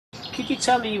could you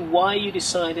tell me why you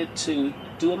decided to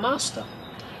do a master?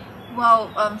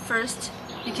 Well, first,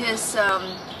 because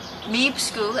MIEP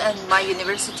school and my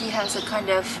university has a kind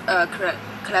of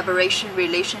collaboration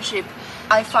relationship,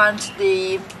 I found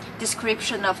the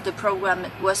description of the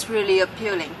program was really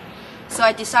appealing. So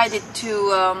I decided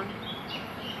to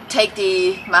take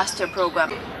the master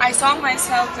program. I saw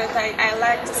myself that I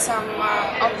lacked some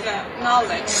of the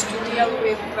knowledge to deal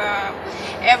with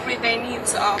everyday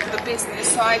needs of the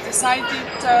business. So I decided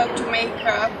to make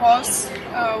a pause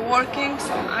working.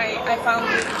 So I found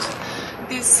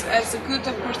this as a good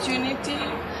opportunity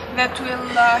that will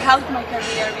help my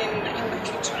career in the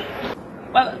future.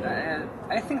 Well,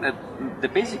 I think that the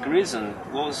basic reason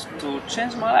was to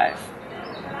change my life.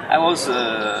 I was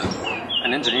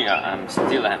an engineer, I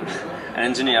still am an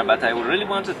engineer, but I really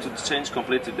wanted to change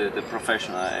completely the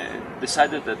profession. I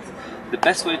decided that the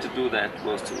best way to do that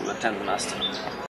was to attend the master.